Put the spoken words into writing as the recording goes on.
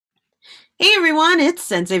Hey everyone, it's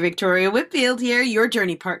Sensei Victoria Whitfield here, your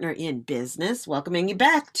journey partner in business, welcoming you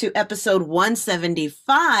back to episode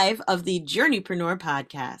 175 of the Journeypreneur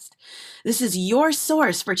podcast. This is your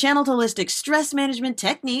source for channeled holistic stress management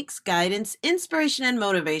techniques, guidance, inspiration, and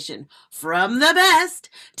motivation from the best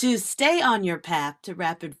to stay on your path to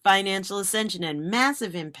rapid financial ascension and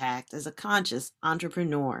massive impact as a conscious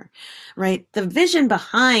entrepreneur. Right? The vision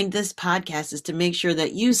behind this podcast is to make sure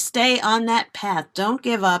that you stay on that path. Don't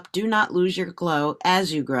give up. Do not lose your glow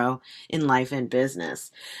as you grow in life and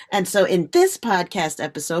business. And so in this podcast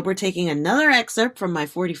episode, we're taking another excerpt from my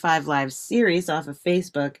 45 Live series off of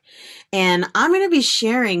Facebook. And I'm going to be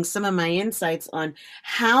sharing some of my insights on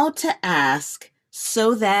how to ask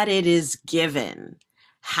so that it is given.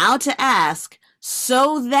 How to ask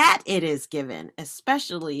so that it is given,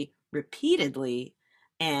 especially repeatedly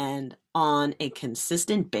and on a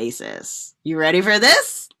consistent basis. You ready for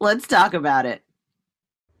this? Let's talk about it.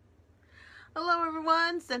 Hello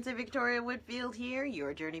everyone, Sensei Victoria Whitfield here,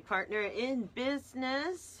 your journey partner in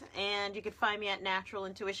business, and you can find me at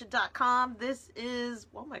naturalintuition.com. This is,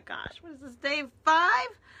 oh my gosh, what is this, day 5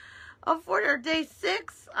 of 40 or day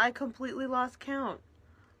 6? I completely lost count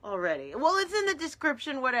already. Well, it's in the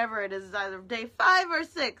description, whatever it is, either day 5 or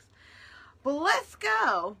 6. But let's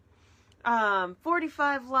go.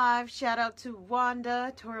 45 Live, shout out to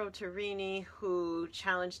Wanda Toro Torini, who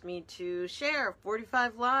challenged me to share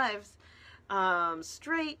 45 lives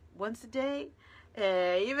straight once a day,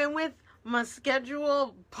 even with my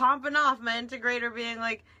schedule popping off, my integrator being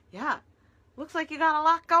like, yeah, looks like you got a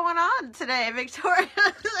lot going on today, Victoria.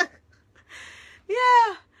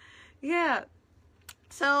 yeah.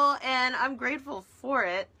 So, and I'm grateful for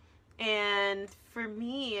it. And for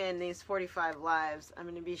me in these 45 lives, I'm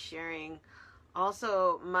going to be sharing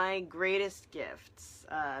also my greatest gifts.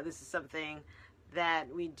 This is something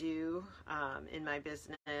that we do in my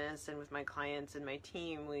business and with my clients and my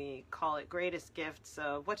team. We call it greatest gifts.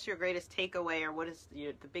 So what's your greatest takeaway, or what is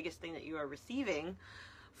the biggest thing that you are receiving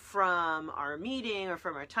from our meeting or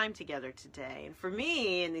from our time together today? And for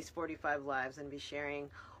me in these 45 lives, I'm going to be sharing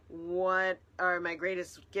what are my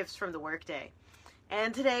greatest gifts from the workday.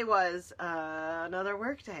 And today was another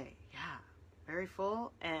work day. Yeah, very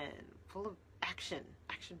full and full of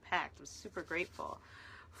action-packed. I was super grateful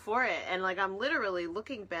for it. And like, I'm literally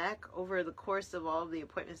looking back over the course of all of the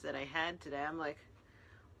appointments that I had today. I'm like,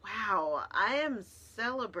 wow, I am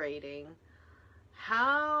celebrating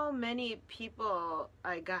how many people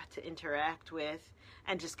I got to interact with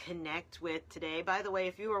and just connect with today. By the way,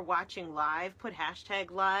 if you are watching live, put hashtag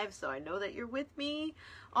live so I know that you're with me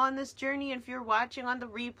on this journey. And if you're watching on the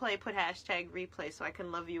replay, put hashtag replay so I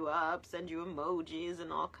can love you up, send you emojis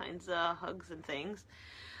and all kinds of hugs and things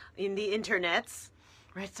in the internets,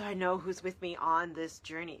 right? So I know who's with me on this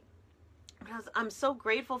journey. Because I'm so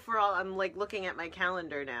grateful for all, I'm like looking at my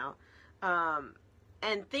calendar now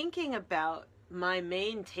and thinking about my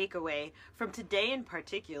main takeaway from today in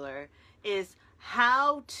particular is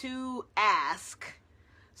how to ask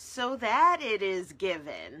so that it is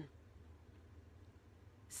given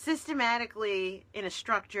systematically in a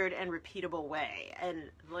structured and repeatable way. And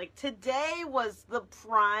like today was the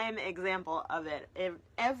prime example of it.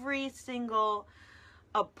 Every single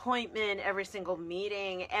appointment, every single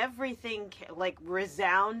meeting, everything like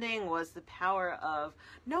resounding was the power of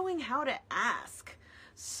knowing how to ask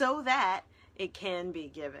so that it can be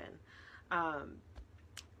given.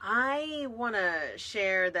 I want to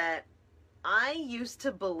share that I used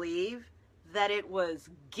to believe that it was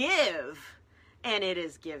give and it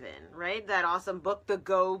is given, right? That awesome book, The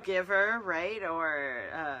Go-Giver, right? Or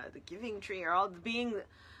The Giving Tree, or all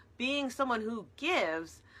being someone who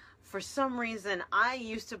gives. For some reason, I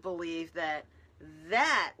used to believe that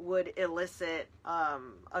that would elicit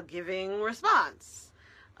a giving response.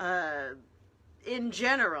 In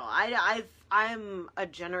general, I'm a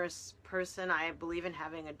generous person. I believe in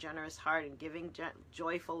having a generous heart and giving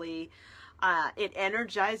joyfully. It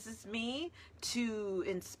energizes me to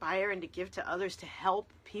inspire and to give to others, to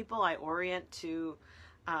help people. I orient to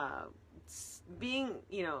being,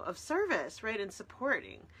 of service, right, and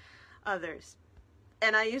supporting others.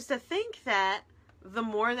 And I used to think that the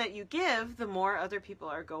more that you give, the more other people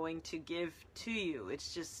are going to give to you.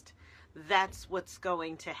 It's just, that's what's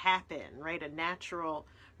going to happen, right? A natural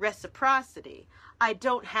reciprocity. I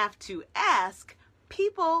don't have to ask.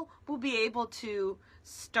 People will be able to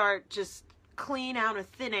start just clean out of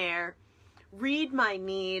thin air, read my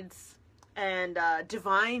needs, and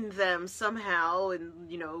divine them somehow. And,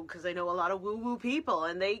 because I know a lot of woo-woo people,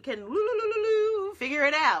 and they can figure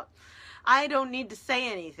it out. I don't need to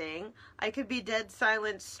say anything. I could be dead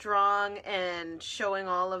silent, strong, and showing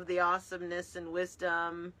all of the awesomeness and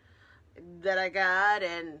wisdom that I got,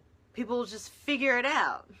 and people will just figure it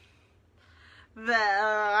out that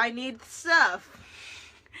I need stuff.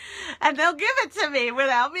 And they'll give it to me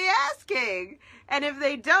without me asking. And if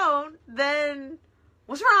they don't, then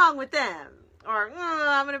what's wrong with them? Or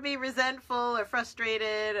I'm going to be resentful or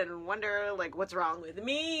frustrated and wonder, like, what's wrong with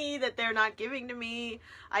me that they're not giving to me?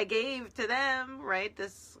 I gave to them, right?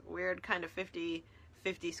 This weird kind of 50-50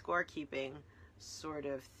 scorekeeping sort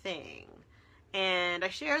of thing. And I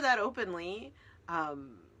share that openly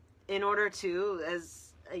in order to,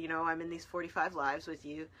 as you know, I'm in these 45 lives with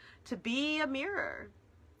you, to be a mirror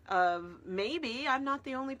of maybe I'm not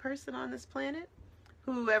the only person on this planet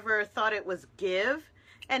who ever thought it was give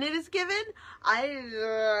and it is given.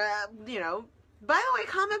 You know, by the way,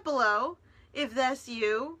 comment below if that's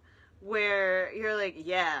you, where you're like,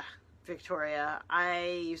 yeah, Victoria,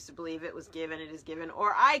 I used to believe it was give and it is given,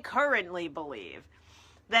 or I currently believe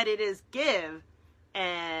that it is give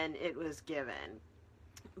and it was given.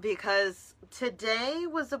 Because today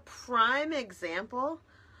was a prime example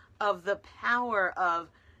of the power of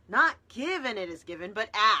not give and it is given, but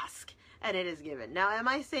ask and it is given. Now, am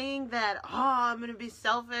I saying that, I'm going to be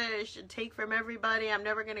selfish and take from everybody, I'm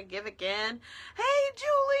never going to give again? Hey,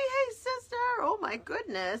 Julie, hey, sister, oh my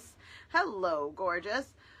goodness. Hello,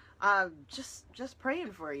 gorgeous. Just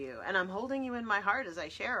praying for you, and I'm holding you in my heart as I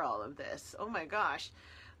share all of this. Oh my gosh.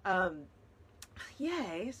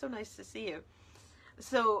 Yay, so nice to see you.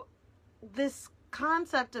 So this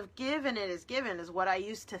concept of give and it is given is what I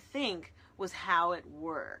used to think was how it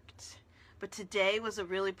worked. But today was a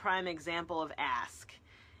really prime example of ask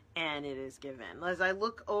and it is given. As I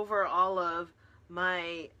look over all of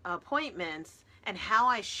my appointments and how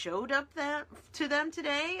I showed up to them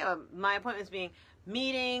today, my appointments being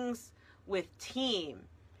meetings with team,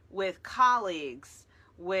 with colleagues,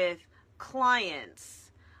 with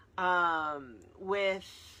clients, with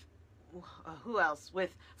who else?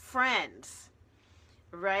 With friends,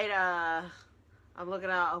 right? I'm looking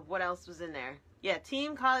at what else was in there. Yeah,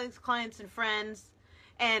 team, colleagues, clients, and friends.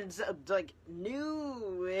 And like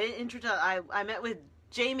new I met with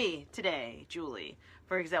Jamie today, Julie,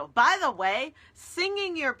 for example. By the way,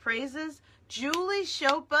 singing your praises, Julie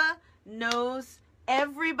Chopra knows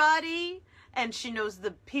everybody, and she knows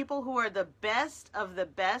the people who are the best of the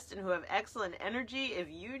best and who have excellent energy. If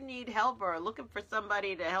you need help or are looking for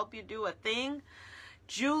somebody to help you do a thing,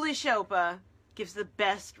 Julie Chopra gives the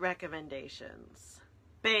best recommendations.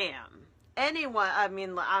 Bam. Anyone, I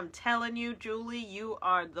mean, I'm telling you, Julie, you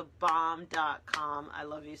are the bomb.com. I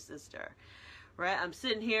love you, sister. Right? I'm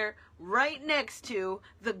sitting here right next to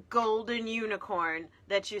the golden unicorn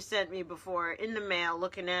that you sent me before in the mail,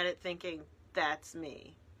 looking at it thinking, that's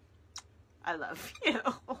me. I love you.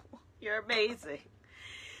 You're amazing.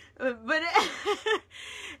 But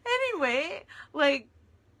anyway, like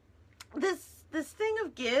this thing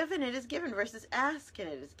of give and it is given versus ask and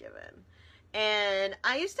it is given. And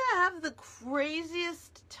I used to have the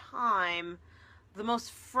craziest time, the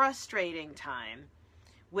most frustrating time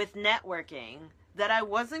with networking, that I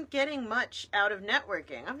wasn't getting much out of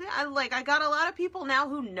networking. I got a lot of people now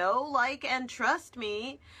who know, like, and trust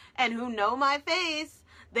me, and who know my face.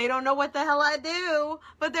 They don't know what the hell I do,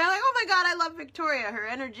 but they're like, oh my God, I love Victoria. Her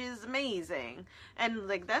energy is amazing. And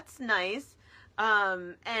like, that's nice.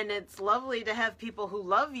 And it's lovely to have people who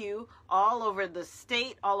love you all over the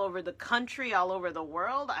state, all over the country, all over the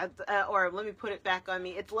world. Or let me put it back on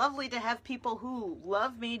me. It's lovely to have people who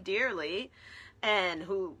love me dearly and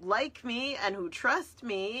who like me and who trust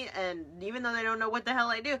me. And even though they don't know what the hell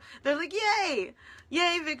I do, they're like, yay,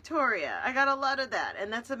 yay, Victoria. I got a lot of that.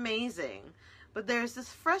 And that's amazing. But there's this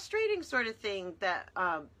frustrating sort of thing that,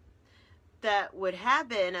 that would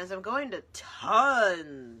happen as I'm going to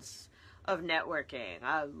tons of networking.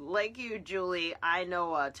 Like you, Julie, I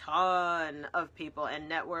know a ton of people and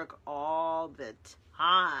network all the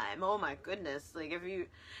time. Oh my goodness. Like if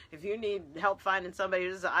you need help finding somebody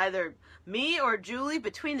who's either me or Julie,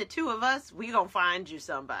 between the two of us, we gonna find you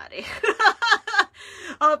somebody.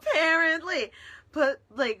 Apparently. But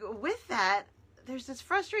like with that, there's this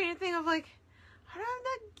frustrating thing of like,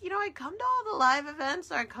 I come to all the live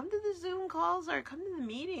events, or I come to the Zoom calls, or I come to the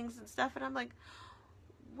meetings and stuff, and I'm like,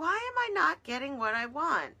 why am I not getting what I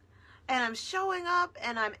want? And I'm showing up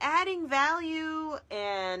and I'm adding value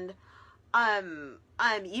and I'm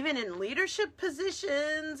even in leadership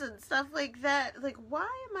positions and stuff like that. Like, why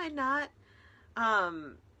am I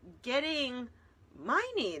not getting my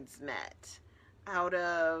needs met out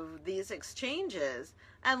of these exchanges?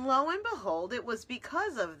 And lo and behold, it was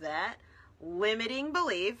because of that limiting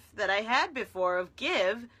belief that I had before of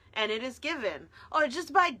give and it is given. Or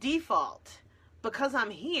just by default. Because I'm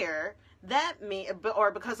here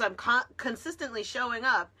or because I'm consistently showing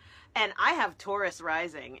up, and I have Taurus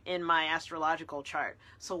rising in my astrological chart.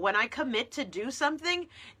 So when I commit to do something,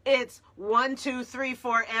 it's 1, 2, 3,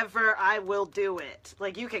 forever. I will do it.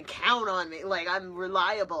 Like, you can count on me. Like, I'm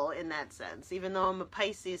reliable in that sense, even though I'm a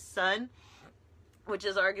Pisces sun, which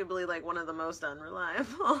is arguably like one of the most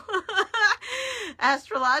unreliable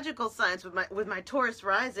astrological signs. With my Taurus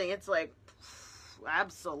rising, it's like,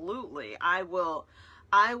 absolutely, I will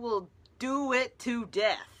do it to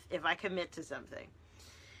death if I commit to something.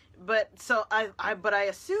 But so I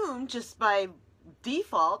assume just by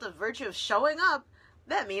default, of virtue of showing up,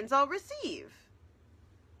 that means I'll receive.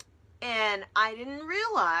 And I didn't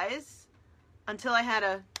realize until I had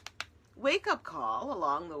a wake-up call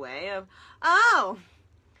along the way of, oh,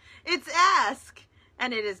 it's ask,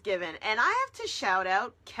 and it is given. And I have to shout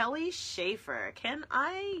out Kelly Schaefer. Can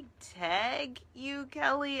I tag you,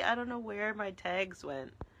 Kelly? I don't know where my tags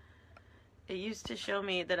went. It used to show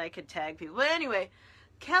me that I could tag people. But anyway,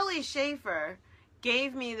 Kelly Schaefer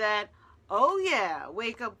gave me that, oh yeah,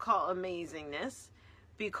 wake-up call amazingness,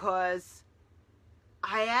 because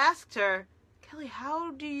I asked her, Kelly,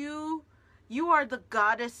 how do you are the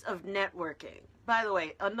goddess of networking. By the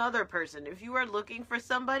way, another person, if you are looking for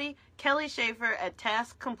somebody, Kelly Schaefer at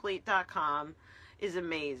taskcomplete.com is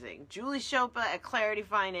amazing. Julie Chopa at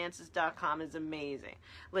clarityfinances.com is amazing.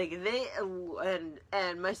 Like, they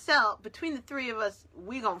and myself, between the three of us,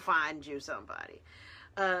 we gonna find you somebody.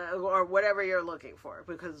 Or whatever you're looking for,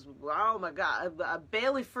 because, oh my God,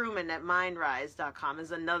 Bailey Fruman at mindrise.com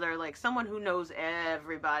is another, like, someone who knows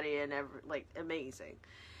everybody and like, amazing.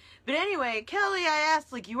 But anyway, Kelly, I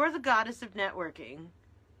asked, like, you are the goddess of networking.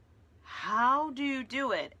 How do you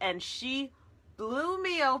do it? And she blew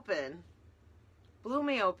me open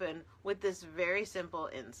with this very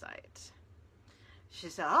simple insight. She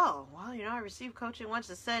said, oh, well, I received coaching once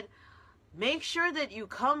that said, make sure that you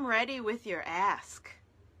come ready with your ask.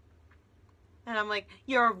 And I'm like,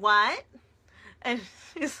 your what? And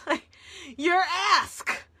she's like, your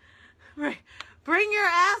ask. Right. Bring your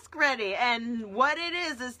ask ready. And what it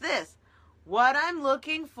is this. What I'm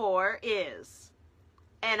looking for is,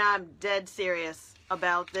 and I'm dead serious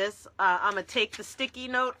about this. I'm going to take the sticky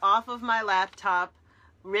note off of my laptop.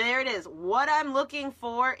 There it is. What I'm looking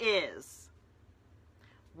for is.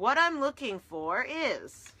 For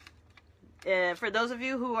those of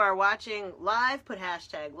you who are watching live, put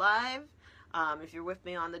hashtag live. If you're with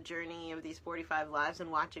me on the journey of these 45 lives and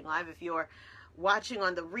watching live, if you're watching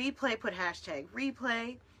on the replay, put hashtag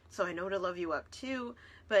replay, so I know to love you up too.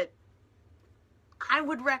 But I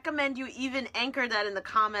would recommend you even anchor that in the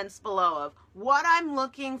comments below of what I'm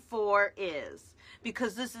looking for is,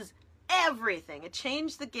 because this is everything. It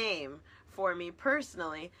changed the game for me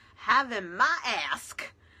personally, having my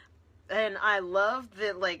ask, and I love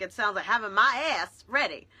that, like, it sounds like having my ass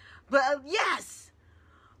ready, but yes,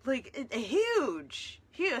 like, huge.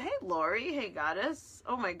 Hey, Lori. Hey, Goddess.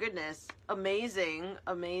 Oh, my goodness. Amazing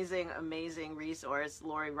resource.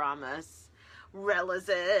 Lori Ramos.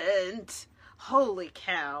 Relevant. Holy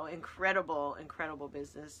cow. Incredible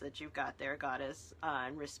business that you've got there, Goddess.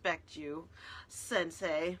 And respect you,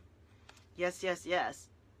 Sensei. Yes.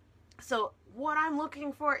 So, what I'm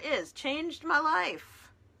looking for is changed my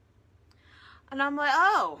life. And I'm like,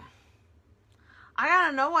 oh, I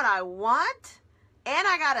gotta know what I want, and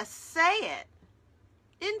I gotta say it.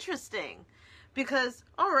 Interesting, because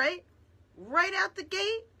right out the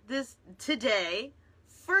gate, today,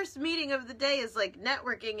 first meeting of the day is like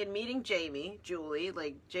networking and meeting Julie.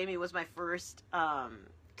 Like, Jamie was my first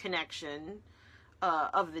connection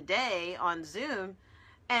of the day on Zoom,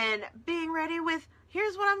 and being ready with,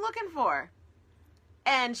 here's what I'm looking for.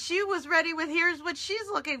 And she was ready with, here's what she's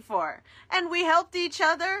looking for. And we helped each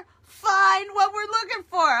other find what we're looking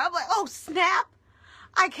for. I'm like, oh, snap.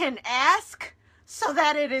 I can ask so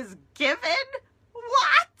that it is given?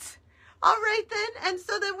 What? All right, then. And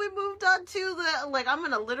so then we moved on to the, like, I'm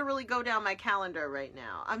going to literally go down my calendar right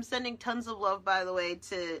now. I'm sending tons of love, by the way,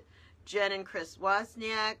 to Jen and Chris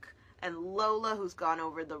Wozniak and Lola, who's gone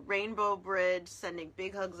over the Rainbow Bridge, sending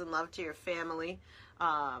big hugs and love to your family.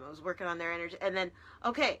 I was working on their energy. And then,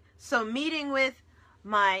 okay, so meeting with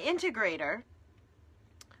my integrator,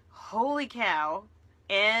 holy cow,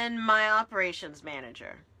 and my operations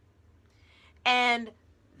manager. And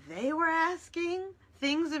they were asking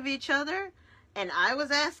things of each other, and I was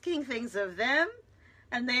asking things of them,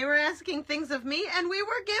 and they were asking things of me, and we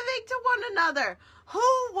were giving to one another. Who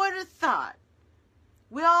would have thought?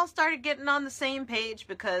 We all started getting on the same page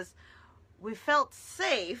because we felt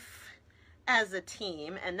safe as a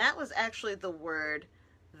team, and that was actually the word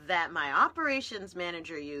that my operations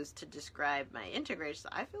manager used to describe my integration.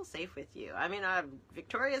 I feel safe with you. I mean,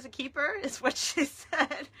 Victoria's a keeper, is what she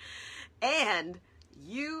said. And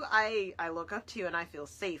you, I look up to you and I feel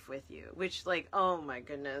safe with you, which, like, oh my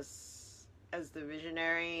goodness, as the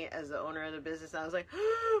visionary, as the owner of the business, I was like,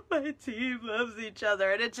 oh, my team loves each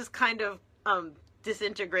other. And it just kind of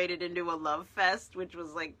disintegrated into a love fest, which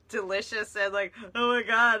was like delicious, and like, oh my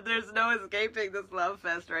God, there's no escaping this love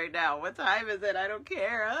fest right now. What time is it? I don't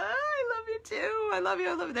care. I love you too. I love you.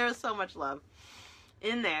 I love you. There's so much love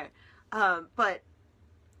in there. But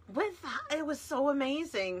it was so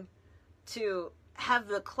amazing to have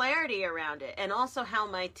the clarity around it, and also how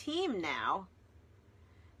my team now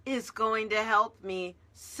is going to help me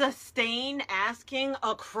sustain asking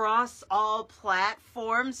across all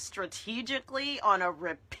platforms strategically on a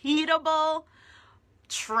repeatable,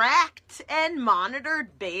 tracked and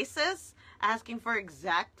monitored basis, asking for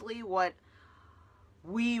exactly what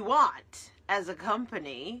we want as a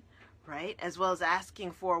company, right? As well as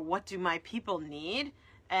asking for what do my people need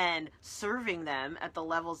and serving them at the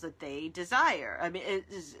levels that they desire. I mean, it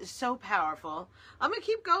is so powerful. I'm going to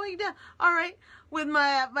keep going down. All right. With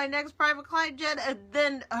my next private client, Jen, and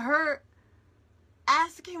then her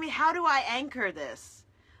asking me, how do I anchor this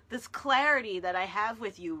clarity that I have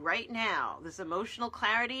with you right now, this emotional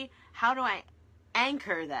clarity? How do I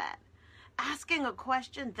anchor that? Asking a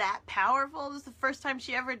question that powerful. This is the first time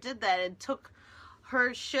she ever did that, and took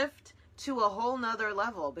her shift to a whole nother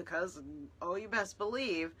level, because, oh, you best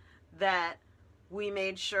believe that we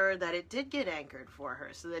made sure that it did get anchored for her,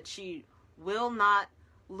 so that she will not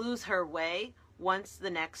lose her way once the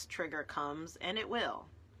next trigger comes, and it will,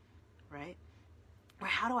 right? Or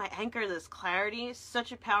how do I anchor this clarity?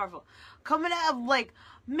 Such a powerful, coming out of like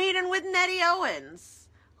meeting with Nettie Owens,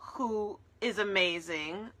 who is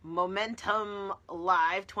amazing.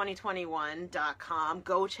 MomentumLive2021.com.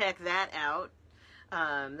 Go check that out.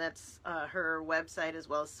 That's her website, as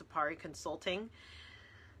well as Sapari Consulting.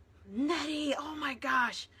 Nettie, oh my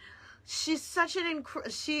gosh, she's such an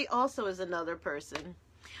she also is another person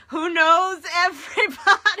who knows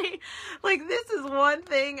everybody. Like, this is one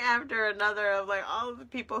thing after another of like all of the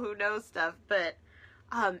people who know stuff, but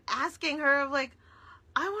asking her of like,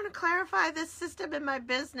 I want to clarify this system in my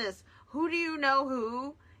business. Who do you know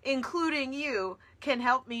who, including you, can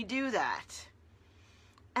help me do that?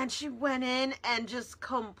 And she went in and just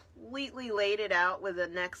completely laid it out with a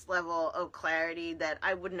next level of clarity that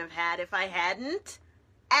I wouldn't have had if I hadn't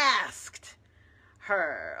asked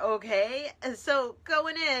her, okay? And so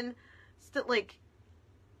going in, like,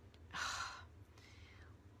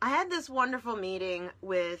 I had this wonderful meeting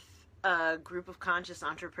with a group of conscious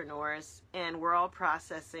entrepreneurs, and we're all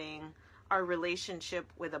processing our relationship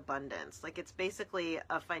with abundance. Like, it's basically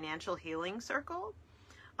a financial healing circle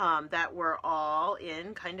that we're all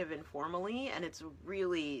in kind of informally, and it's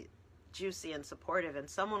really juicy and supportive, and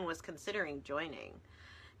someone was considering joining.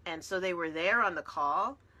 And so they were there on the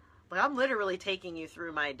call. Like, I'm literally taking you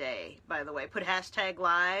through my day, by the way. Put hashtag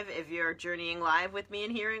live if you're journeying live with me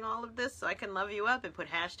and hearing all of this, so I can love you up, and put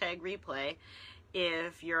hashtag replay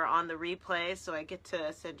if you're on the replay, so I get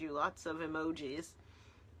to send you lots of emojis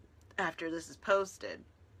after this is posted.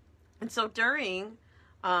 And so during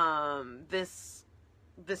this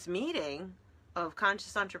meeting of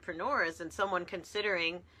conscious entrepreneurs and someone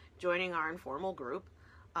considering joining our informal group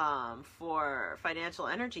for financial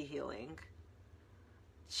energy healing,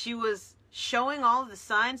 she was showing all of the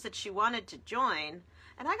signs that she wanted to join,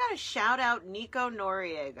 and I gotta shout out Nico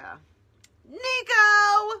Noriega.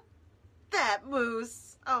 Nico! That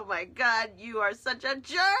moose. Oh my God, you are such a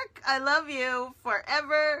jerk. I love you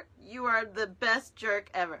forever. You are the best jerk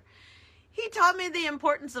ever. He taught me the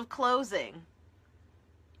importance of closing.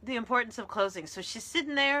 The importance of closing. So she's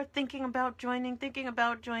sitting there thinking about joining,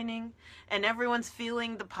 and everyone's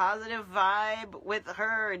feeling the positive vibe with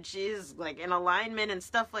her, and she's like in alignment and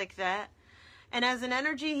stuff like that. And as an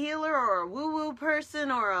energy healer or a woo-woo person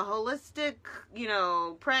or a holistic,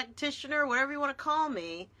 practitioner, whatever you want to call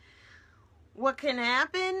me, what can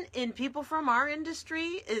happen in people from our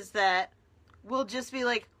industry is that we'll just be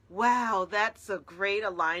like, wow, that's a great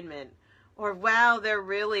alignment. Or, wow, they're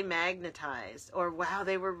really magnetized. Or, wow,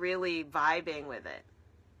 they were really vibing with it.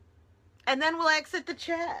 And then we'll exit the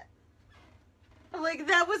chat. Like,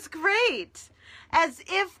 that was great. As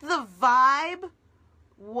if the vibe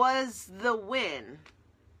was the win.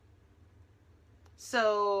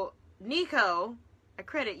 So, Nico, I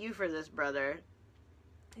credit you for this, brother.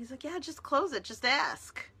 He's like, yeah, just close it. Just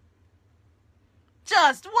ask.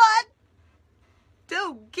 Just what?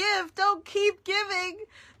 Don't give. Don't keep giving.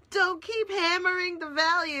 Don't keep hammering the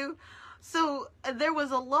value. So there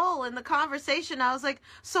was a lull in the conversation. I was like,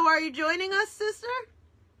 so are you joining us, sister?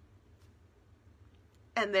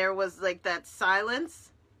 And there was like that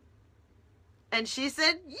silence. And she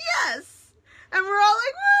said, yes. And we're all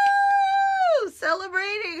like, woo,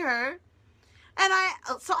 celebrating her. And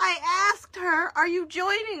so I asked her, are you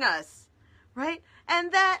joining us? Right?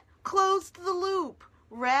 And that closed the loop.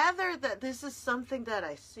 Rather that this is something that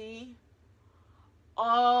I see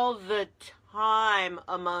all the time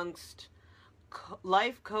amongst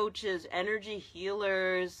life coaches, energy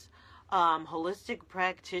healers, holistic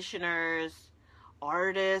practitioners,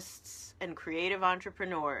 artists, and creative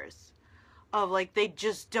entrepreneurs. Of like, they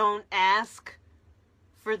just don't ask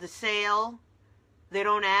for the sale. They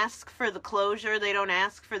don't ask for the closure. They don't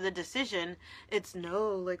ask for the decision. It's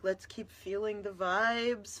no, like, let's keep feeling the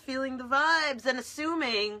vibes, and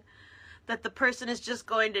assuming that the person is just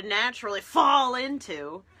going to naturally fall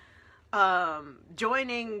into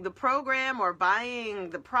joining the program or buying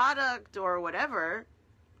the product or whatever.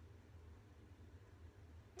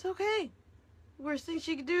 It's okay. Worst thing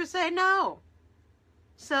she could do is say no.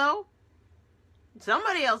 So,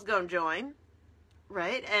 somebody else gonna join,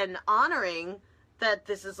 right? And honoring that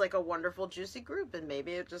this is like a wonderful, juicy group, and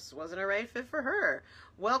maybe it just wasn't a right fit for her.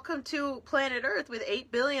 Welcome to planet Earth with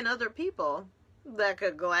 8 billion other people that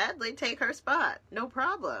could gladly take her spot. No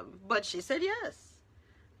problem. But she said yes.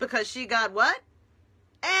 Because she got what?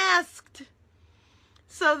 Asked.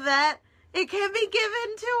 So that it can be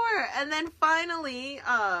given to her. And then finally,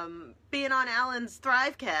 being on Alan's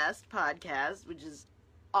Thrivecast podcast, which is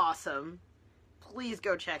awesome. Please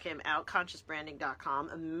go check him out, consciousbranding.com.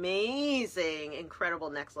 Amazing, incredible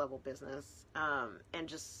next level business, and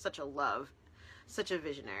just such a love, such a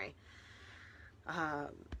visionary.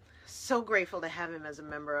 So grateful to have him as a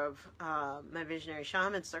member of my Visionary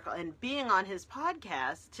Shaman Circle. And being on his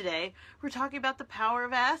podcast today, we're talking about the power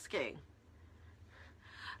of asking.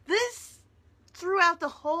 This, throughout the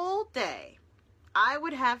whole day, I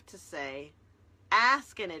would have to say,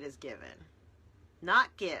 ask and it is given,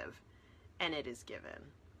 not give. And it is given,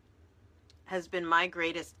 has been my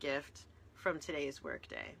greatest gift from today's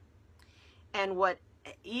workday. And what,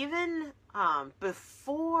 even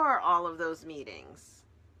before all of those meetings,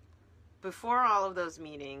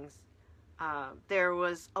 there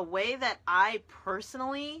was a way that I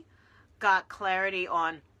personally got clarity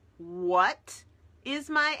on what is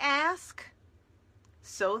my ask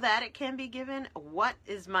so that it can be given, what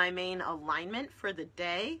is my main alignment for the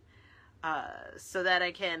day, so that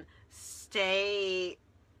I can stay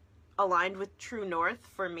aligned with true north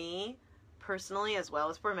for me personally as well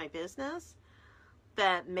as for my business,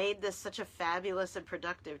 that made this such a fabulous and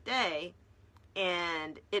productive day.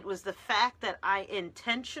 And it was the fact that I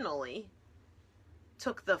intentionally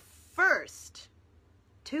took the first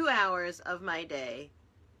 2 hours of my day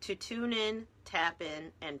to tune in, tap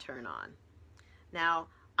in, and turn on. Now,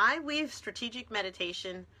 I weave strategic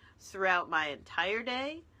meditation throughout my entire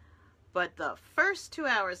day, but the first 2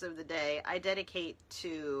 hours of the day I dedicate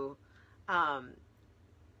to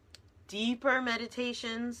deeper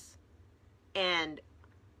meditations and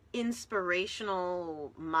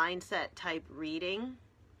inspirational mindset type reading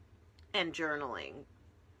and journaling.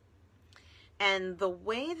 And the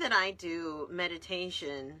way that I do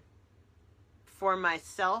meditation for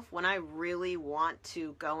myself when I really want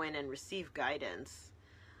to go in and receive guidance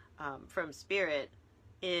from spirit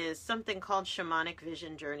is something called Shamanic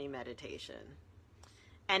Vision Journey Meditation.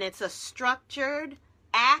 And it's a structured,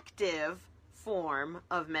 active form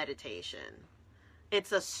of meditation.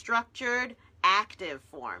 It's a structured, active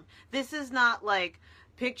form. This is not like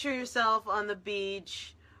picture yourself on the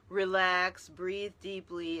beach, relax, breathe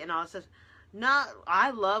deeply, and all this.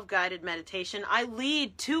 I love guided meditation. I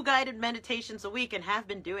lead 2 guided meditations a week and have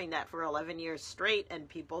been doing that for 11 years straight, and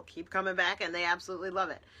people keep coming back and they absolutely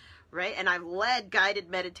love it. Right? And I've led guided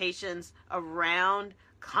meditations around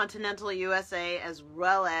continental USA as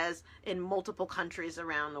well as in multiple countries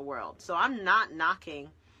around the world. So I'm not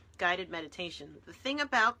knocking guided meditation. The thing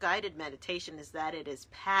about guided meditation is that it is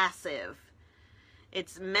passive.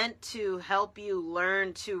 It's meant to help you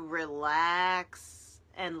learn to relax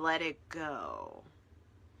and let it go.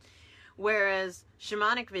 Whereas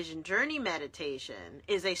Shamanic Vision Journey Meditation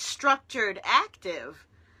is a structured, active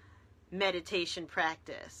meditation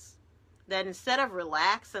practice that instead of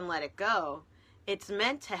relax and let it go, it's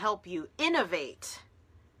meant to help you innovate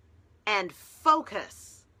and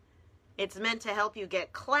focus. It's meant to help you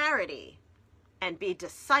get clarity and be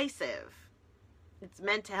decisive. It's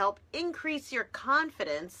meant to help increase your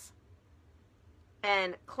confidence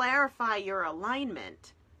and clarify your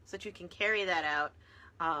alignment so that you can carry that out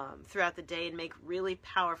throughout the day and make really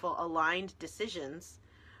powerful aligned decisions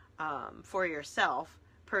for yourself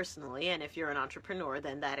personally. And if you're an entrepreneur,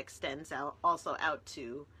 then that extends also out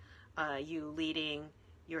to you leading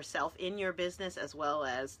yourself in your business as well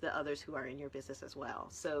as the others who are in your business as well.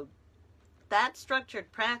 So that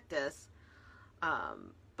structured practice,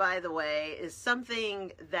 by the way, is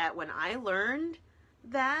something that when I learned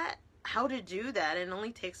that, how to do that, it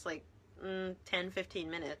only takes like 10-15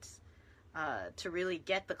 minutes to really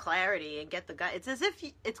get the clarity and get the guide. It's as if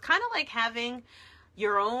it's kind of like having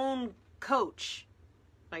your own coach,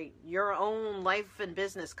 like your own life and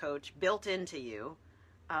business coach built into you,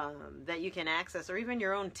 that you can access, or even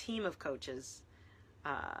your own team of coaches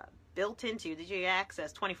built into you that you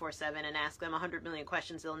access 24/7 and ask them 100 million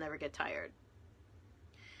questions. They'll never get tired.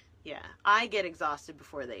 Yeah, I get exhausted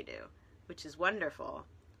before they do, which is wonderful.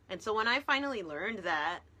 And so when I finally learned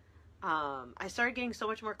that, I started getting so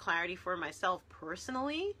much more clarity for myself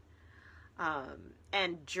personally,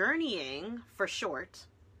 and journeying for short,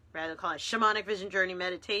 rather than call it Shamanic Vision Journey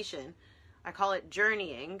Meditation, I call it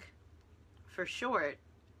journeying for short.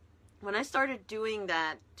 When I started doing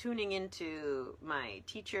that, tuning into my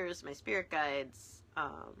teachers, my spirit guides,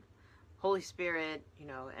 Holy Spirit,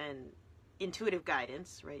 and intuitive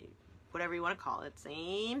guidance, right? Whatever you want to call it,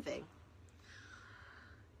 same thing.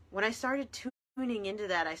 When I started tuning into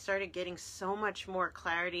that, I started getting so much more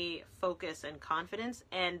clarity, focus, and confidence.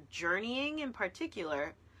 And journeying in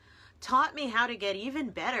particular taught me how to get even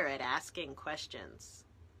better at asking questions.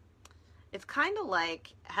 It's kind of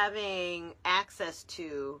like having access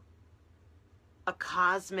to a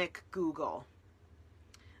cosmic Google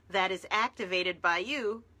that is activated by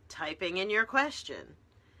you typing in your question.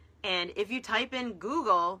 And if you type in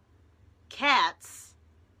Google cats,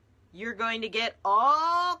 you're going to get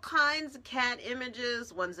all kinds of cat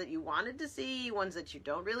images, ones that you wanted to see, ones that you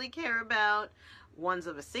don't really care about, ones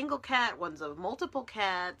of a single cat, ones of multiple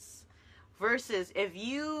cats, versus if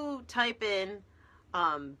you type in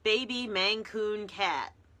baby Mancoon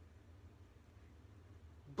cat,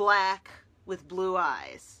 black with blue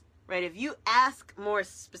eyes, right? If you ask more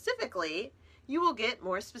specifically, you will get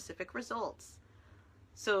more specific results.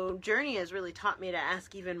 So Journey has really taught me to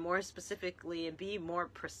ask even more specifically and be more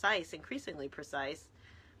precise, increasingly precise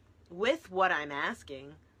with what I'm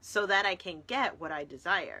asking so that I can get what I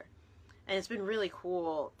desire. And it's been really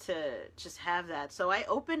cool to just have that. So I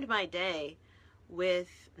opened my day with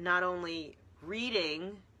not only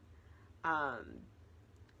reading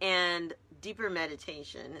and deeper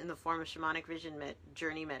meditation in the form of Shamanic Vision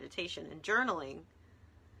Journey meditation and journaling,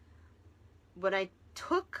 but I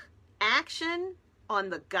took action on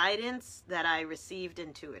the guidance that I received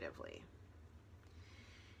intuitively.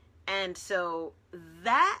 And so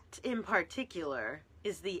that in particular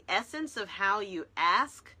is the essence of how you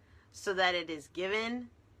ask so that it is given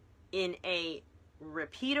in a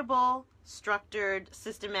repeatable, structured,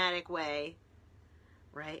 systematic way,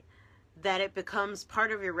 right? That it becomes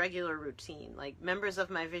part of your regular routine. Like members of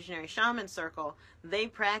my Visionary Shaman Circle, they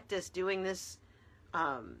practice doing this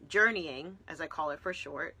journeying, as I call it for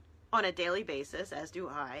short, on a daily basis, as do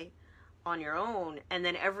I, on your own. And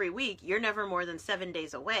then every week, you're never more than 7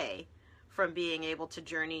 days away from being able to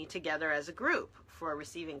journey together as a group for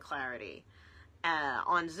receiving clarity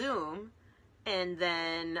on Zoom. And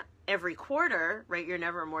then every quarter, right, you're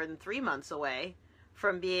never more than 3 months away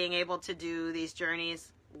from being able to do these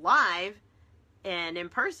journeys live and in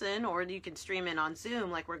person, or you can stream in on Zoom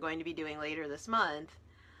like we're going to be doing later this month,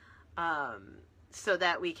 so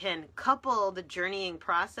that we can couple the journeying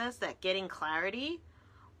process, that getting clarity,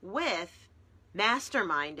 with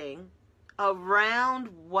masterminding around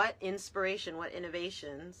what inspiration, what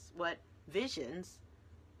innovations, what visions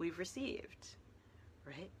we've received,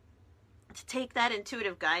 right? To take that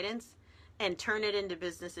intuitive guidance and turn it into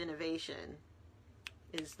business innovation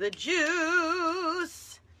is the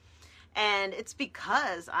juice. And it's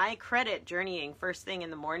because I credit journeying first thing in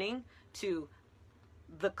the morning to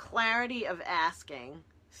the clarity of asking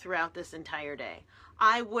throughout this entire day.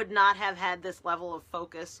 I would not have had this level of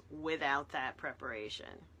focus without that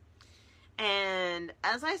preparation. And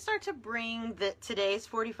as I start to bring today's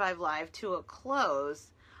 45 Live to a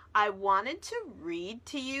close, I wanted to read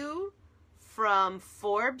to you from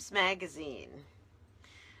Forbes magazine,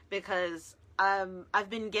 because I've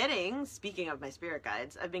been getting, speaking of my spirit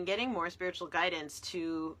guides, I've been getting more spiritual guidance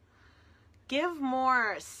to give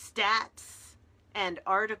more stats and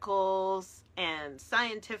articles and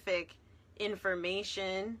scientific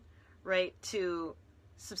information, right, to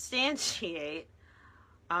substantiate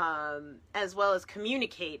as well as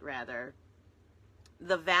communicate, rather,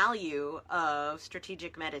 the value of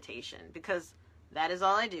strategic meditation, because that is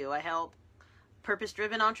all I do. I help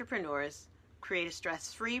purpose-driven entrepreneurs create a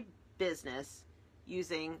stress-free business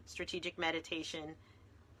using strategic meditation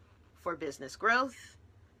for business growth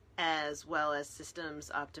as well as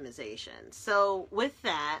systems optimization. So with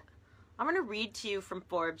that, I'm going to read to you from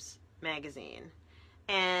Forbes magazine.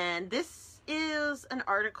 And this is an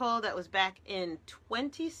article that was back in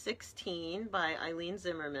 2016 by Eileen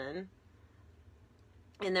Zimmerman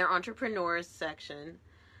in their entrepreneurs section.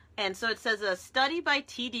 And so it says, a study by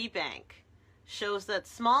TD Bank shows that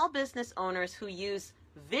small business owners who use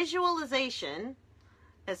visualization,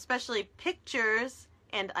 especially pictures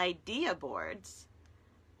and idea boards,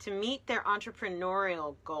 to meet their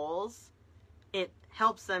entrepreneurial goals, it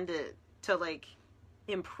helps them to like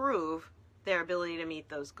improve their ability to meet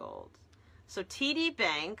those goals. So TD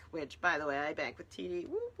Bank, which by the way, I bank with TD,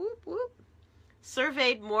 whoop, whoop, whoop,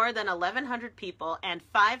 surveyed more than 1,100 people and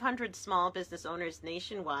 500 small business owners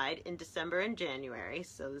nationwide in December and January.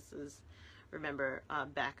 So this is, remember,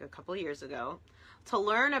 back a couple years ago, to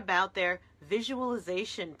learn about their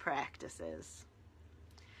visualization practices.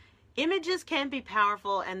 Images can be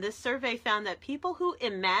powerful, and this survey found that people who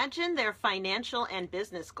imagine their financial and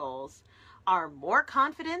business goals are more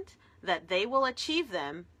confident that they will achieve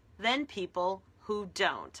them than people who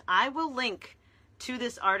don't. I will link to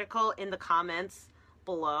this article in the comments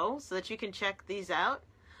below so that you can check these out.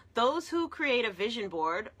 Those who create a vision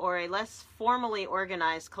board or a less formally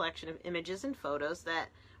organized collection of images and photos that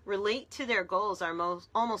relate to their goals are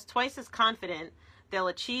almost twice as confident they'll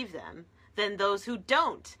achieve them than those who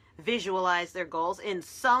don't visualize their goals in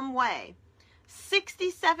some way.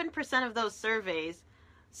 67% of those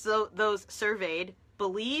surveyed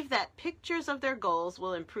believe that pictures of their goals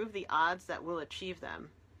will improve the odds that we'll achieve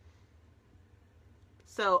them.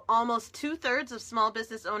 So almost 2/3 of small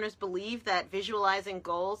business owners believe that visualizing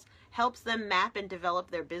goals helps them map and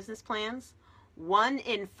develop their business plans. 1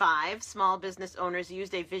 in 5 small business owners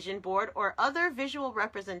used a vision board or other visual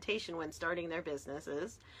representation when starting their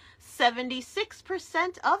businesses.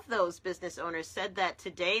 76% of those business owners said that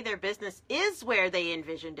today their business is where they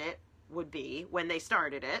envisioned it would be when they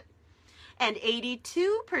started it. And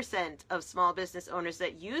 82% of small business owners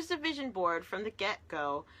that used a vision board from the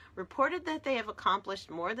get-go reported that they have accomplished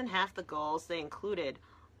more than half the goals they included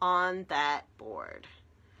on that board,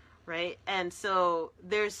 right? And so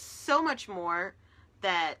there's so much more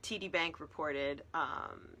that TD Bank reported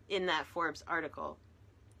in that Forbes article.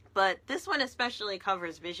 But this one especially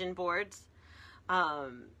covers vision boards.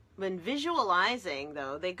 When visualizing,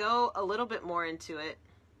 though, they go a little bit more into it.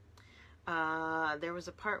 There was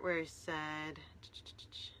a part where he said,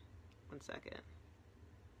 one second.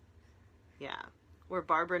 Yeah, where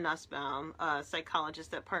Barbara Nussbaum, a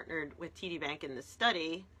psychologist that partnered with TD Bank in this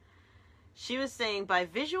study, she was saying, by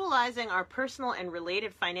visualizing our personal and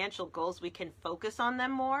related financial goals, we can focus on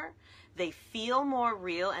them more. They feel more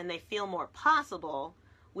real and they feel more possible.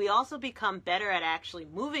 We also become better at actually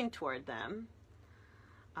moving toward them.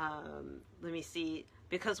 Let me see.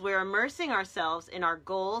 Because we're immersing ourselves in our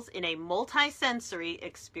goals in a multi-sensory,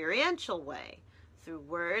 experiential way through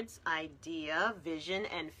words, idea, vision,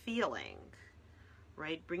 and feeling,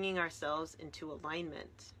 right? Bringing ourselves into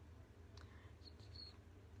alignment.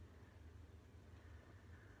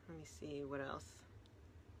 Let me see what else.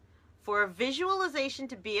 For a visualization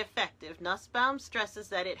to be effective, Nussbaum stresses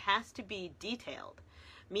that it has to be detailed,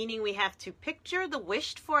 meaning we have to picture the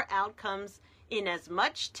wished-for outcomes in as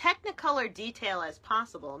much technicolor detail as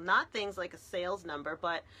possible, not things like a sales number,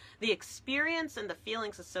 but the experience and the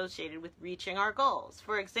feelings associated with reaching our goals.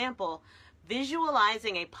 For example,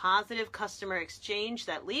 visualizing a positive customer exchange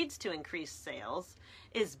that leads to increased sales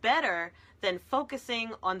is better than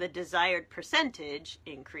focusing on the desired percentage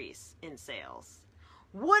increase in sales.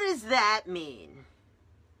 What does that mean?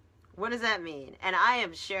 What does that mean? And I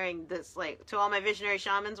am sharing this, like, to all my visionary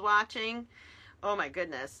shamans watching. Oh my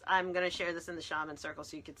goodness. I'm going to share this in the Shaman Circle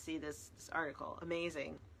so you can see this article.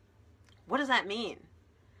 Amazing. What does that mean?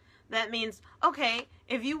 That means, okay,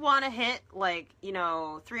 if you want to hit, like,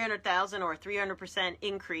 300,000 or 300%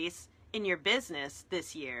 increase in your business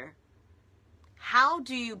this year, how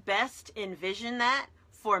do you best envision that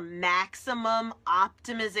for maximum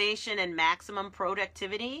optimization and maximum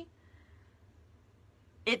productivity?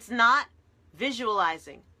 It's not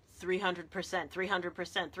visualizing 300%,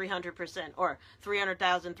 300%, 300%, or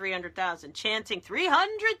 300,000, 300,000, chanting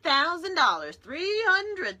 $300,000,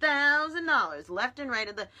 $300,000 left and right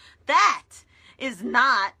of that is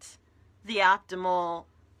not the optimal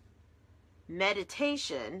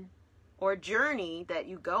meditation or journey that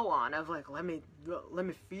you go on of, like, let me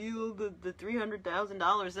feel the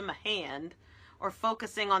 $300,000 in my hand, or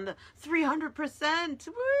focusing on the 300%.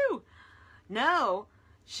 Woo! No.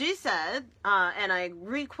 She said, and I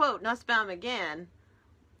requote Nussbaum again,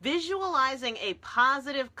 Visualizing a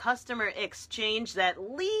positive customer exchange that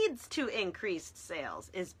leads to increased sales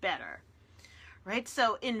is better, right?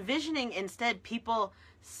 So envisioning instead people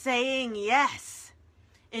saying yes,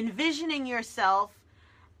 envisioning yourself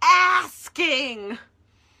asking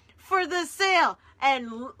for the sale and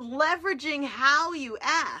leveraging how you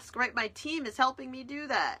ask, right? My team is helping me do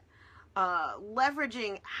that.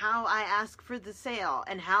 Leveraging how I ask for the sale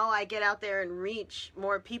and how I get out there and reach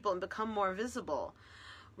more people and become more visible.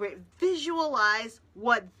 Right? Visualize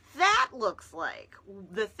what that looks like.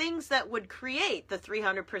 The things that would create the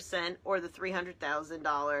 300% or the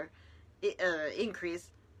 $300,000 increase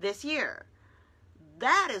this year.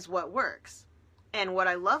 That is what works. And what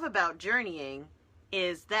I love about journeying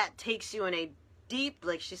is that takes you in a deep,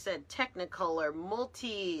 like she said, technical or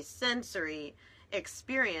multi-sensory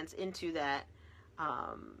experience into that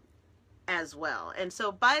as well. And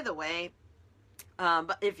so, by the way,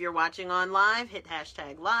 if you're watching on live, hit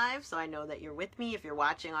hashtag live so I know that you're with me. If you're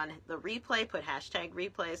watching on the replay, put hashtag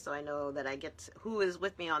replay so I know that I get who is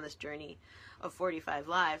with me on this journey of 45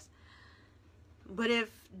 lives. But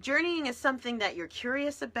if journeying is something that you're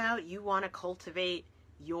curious about, you want to cultivate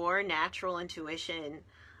your natural intuition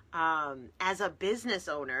as a business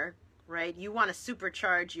owner, right? You want to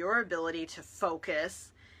supercharge your ability to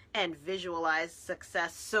focus and visualize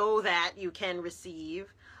success so that you can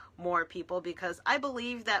receive more people, because I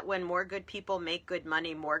believe that when more good people make good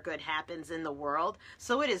money, more good happens in the world.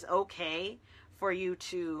 So it is okay for you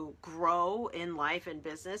to grow in life and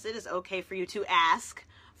business. It is okay for you to ask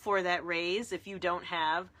for that raise if you don't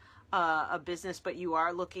have a business but you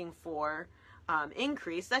are looking for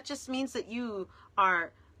increase. That just means that you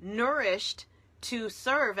are nourished to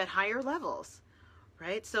serve at higher levels,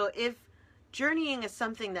 right? So if journeying is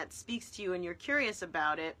something that speaks to you and you're curious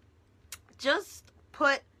about it, just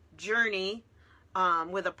put journey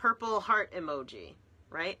with a purple heart emoji,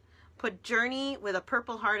 right? Put journey with a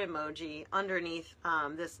purple heart emoji underneath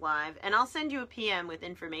this live, and I'll send you a PM with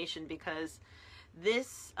information, because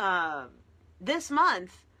this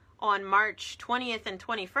month on March 20th and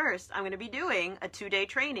 21st, I'm going to be doing a 2-day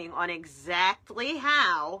training on exactly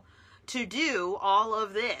how to do all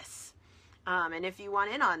of this. And if you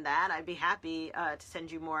want in on that, I'd be happy to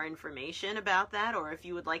send you more information about that, or if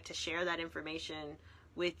you would like to share that information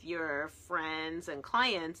with your friends and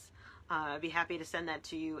clients, I'd be happy to send that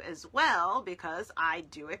to you as well, because I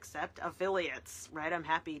do accept affiliates, right? I'm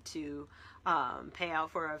happy to pay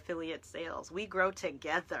out for affiliate sales. We grow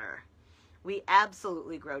together. We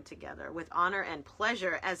absolutely grow together with honor and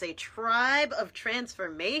pleasure. As a tribe of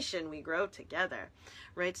transformation, we grow together,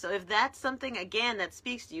 right? So if that's something, again, that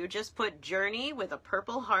speaks to you, just put journey with a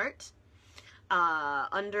purple heart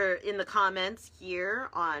under in the comments here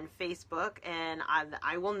on Facebook, and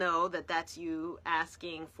I will know that that's you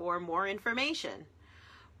asking for more information,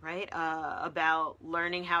 right, about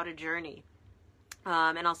learning how to journey.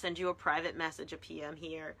 And I'll send you a private message, a PM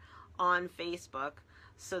here on Facebook,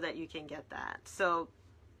 so that you can get that. So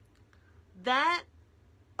that,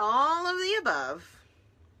 all of the above,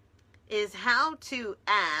 is how to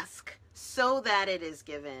ask so that it is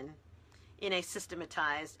given in a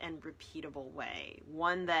systematized and repeatable way,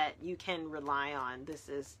 one that you can rely on. This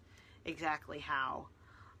is exactly how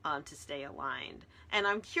to stay aligned. And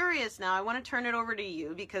I'm curious now, I want to turn it over to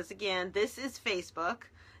you, because again, this is Facebook.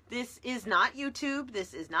 This is not YouTube.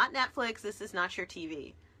 This is not Netflix. This is not your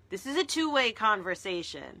TV. This is a two-way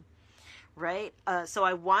conversation, right? So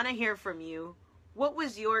I want to hear from you. What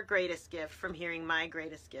was your greatest gift from hearing my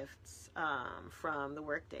greatest gifts from the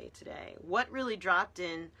workday today? What really dropped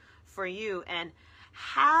in for you, and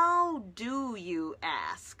how do you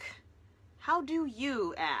ask? How do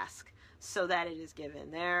you ask so that it is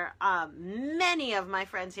given? There, many of my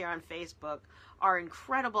friends here on Facebook are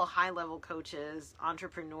incredible high-level coaches,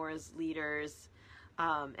 entrepreneurs, leaders,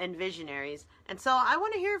 and visionaries. And so I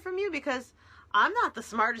want to hear from you, because I'm not the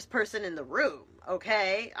smartest person in the room,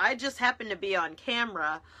 okay? I just happen to be on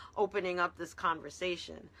camera opening up this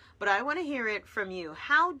conversation. But I want to hear it from you.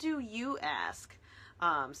 How do you ask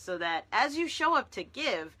so that as you show up to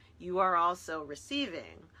give, you are also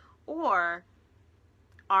receiving? Or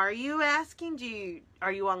are you asking?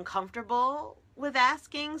 Are you uncomfortable with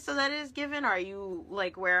asking so that it is given? Are you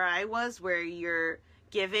like where I was, where you're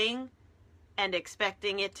giving and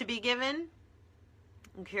expecting it to be given?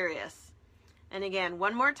 I'm curious. And again,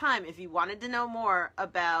 one more time, if you wanted to know more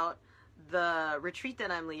about the retreat that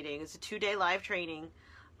I'm leading, it's a 2-day live training,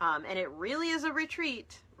 and it really is a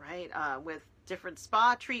retreat, right, with different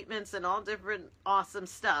spa treatments and all different awesome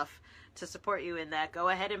stuff to support you in that. Go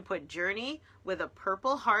ahead and put journey with a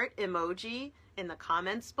purple heart emoji in the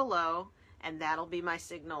comments below, And that'll be my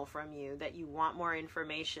signal from you that you want more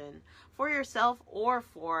information for yourself or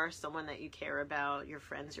for someone that you care about, your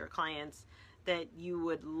friends, your clients, that you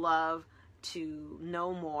would love to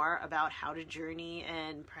know more about how to journey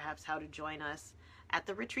and perhaps how to join us at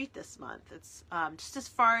the retreat this month. It's just as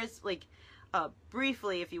far as like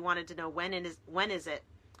briefly, if you wanted to know when is it,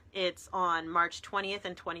 it's on March 20th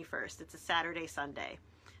and 21st. It's a Saturday, Sunday.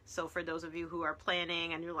 So for those of you who are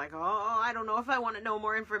planning and you're like, oh, I don't know if I want to know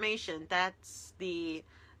more information, that's the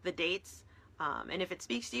dates. And if it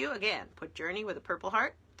speaks to you, again, put Journey with a purple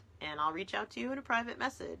heart, and I'll reach out to you in a private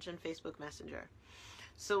message in Facebook Messenger.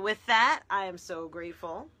 So with that, I am so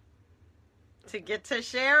grateful to get to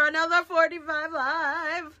share another 45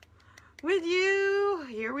 Live with you.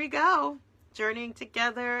 Here we go, journeying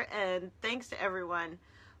together. And thanks to everyone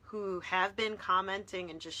who have been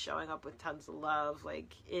commenting and just showing up with tons of love.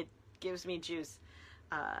 Like, it gives me juice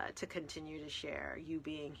to continue to share, you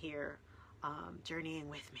being here, journeying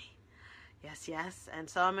with me. Yes, yes. And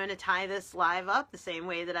so I'm going to tie this live up the same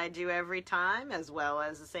way that I do every time, as well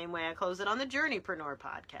as the same way I close it on the Journeypreneur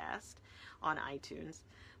podcast on iTunes.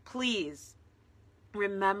 Please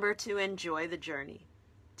remember to enjoy the journey.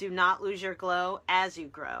 Do not lose your glow as you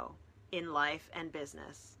grow in life and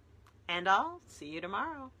business. And I'll see you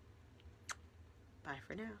tomorrow. Bye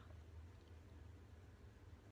for now.